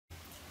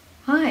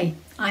Hi,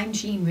 I'm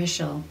Jean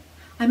Rishel.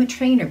 I'm a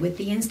trainer with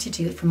the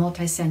Institute for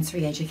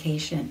Multisensory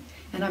Education,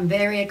 and I'm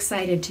very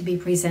excited to be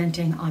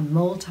presenting on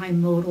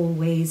multimodal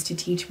ways to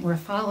teach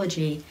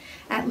morphology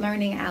at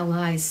Learning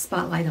Ally's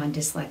Spotlight on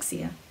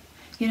Dyslexia.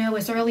 You know,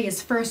 as early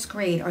as first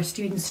grade, our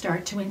students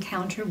start to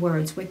encounter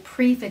words with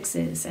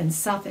prefixes and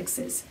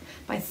suffixes.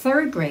 By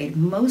third grade,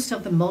 most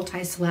of the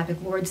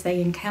multisyllabic words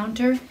they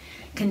encounter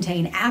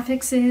contain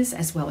affixes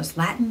as well as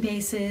Latin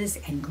bases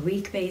and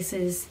Greek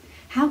bases.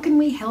 How can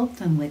we help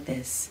them with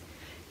this?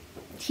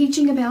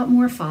 Teaching about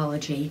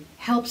morphology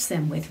helps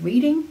them with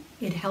reading,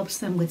 it helps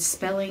them with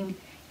spelling,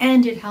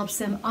 and it helps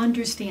them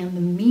understand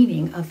the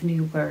meaning of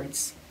new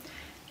words.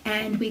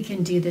 And we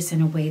can do this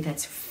in a way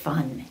that's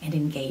fun and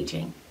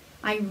engaging.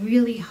 I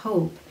really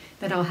hope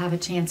that I'll have a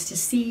chance to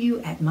see you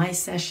at my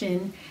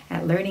session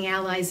at Learning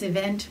Ally's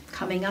event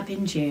coming up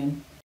in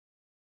June.